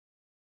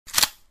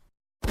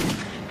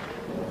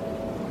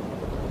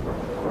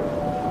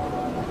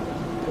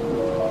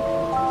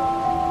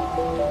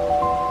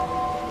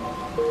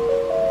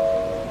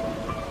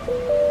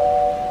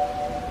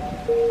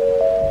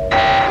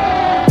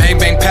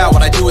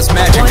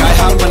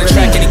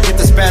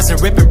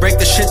rip and break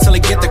the shit till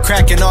it get the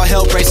crack, and all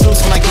hell breaks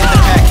loose when I get the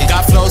packing.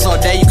 Got flows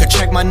all day, you can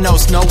check my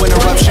notes. No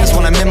interruptions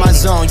when I'm in my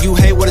zone. You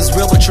hate what is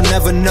real, but you'll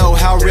never know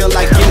how real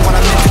I get when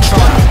I'm in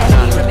control.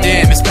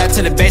 Damn, it's back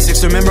to the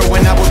basics. Remember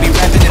when I would be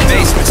rapping in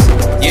basements?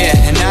 Yeah,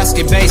 and now I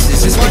skip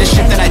bases. It's be the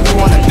shit that I do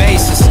on a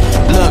basis.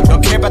 Look,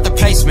 don't care about the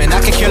placement.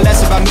 I could care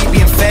less about me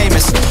being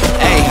famous.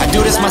 Hey, I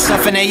do this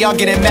myself and they all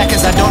getting mad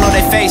cause I don't know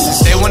their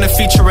faces. They want a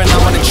feature and I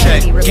want a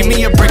check. Give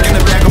me a brick and a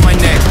bag on my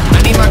neck.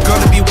 I need my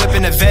girl to be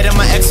whipping a vet and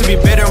my ex to be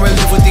bitter and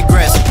live with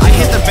regrets. I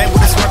hit the bank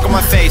with a smirk on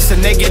my face and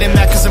they getting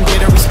mad cause I'm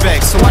getting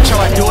respect. So watch how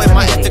I do it,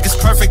 my ethic is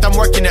perfect. I'm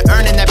working and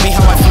earning, that be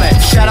how I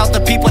flex. Shout out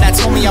the people that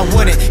told me I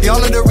wouldn't. Y'all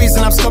are the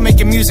reason I'm still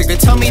making music. They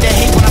tell me they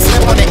hate when I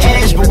slip on the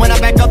edge, but when I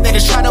back up they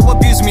just try to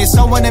abuse me. It's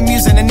so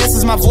unamusing, and this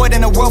is my void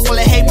in a world full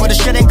of hate, but the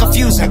shit ain't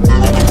confusing. Look,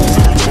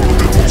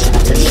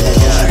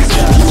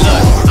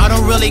 I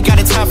don't really got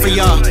a time for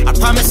y'all. I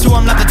promise you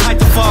I'm not the type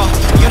to fall.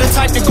 You're the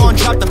type to go and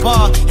drop the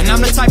ball, and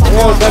I'm the type to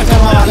go and wreck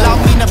them all. Allow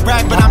me to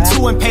brag, but I'm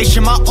too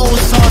impatient. My old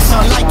song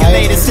sound like it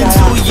latest. In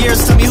 2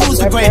 years, tell me who's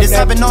the greatest.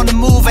 I've been on the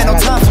move, ain't no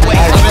time to wait.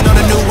 I've been on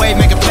a new wave,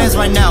 making plans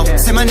right now.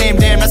 Say my name,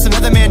 damn, that's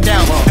another man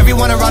down.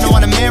 Everyone around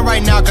want a man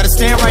right now. Gotta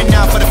stand right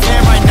now for the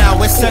fan right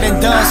now. It's said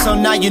and done, so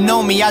now you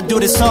know me. I do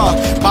this all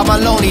by my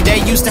lonely.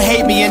 They used to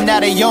hate me and now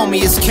they own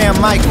me. It's Cam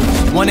Michael,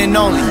 one and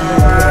only.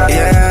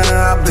 Yeah,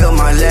 I built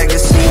my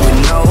legacy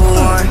with no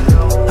one.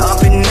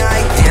 Up at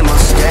night, and my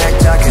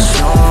stacked, I can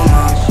show 'em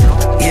up.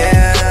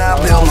 Yeah, I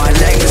built my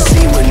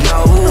legacy with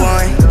no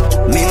one.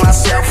 Me,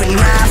 myself, and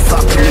I,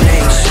 fuck the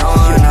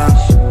nation up.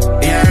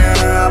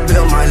 Yeah, I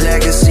built my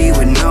legacy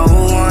with no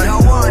one.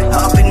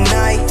 Up at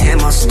night,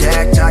 and my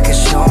stacked, I can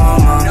show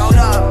 'em up.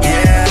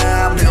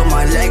 Yeah, I built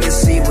my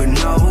legacy with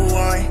no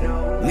one.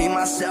 Me,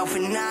 myself,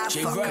 and I,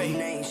 fuck the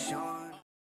nation.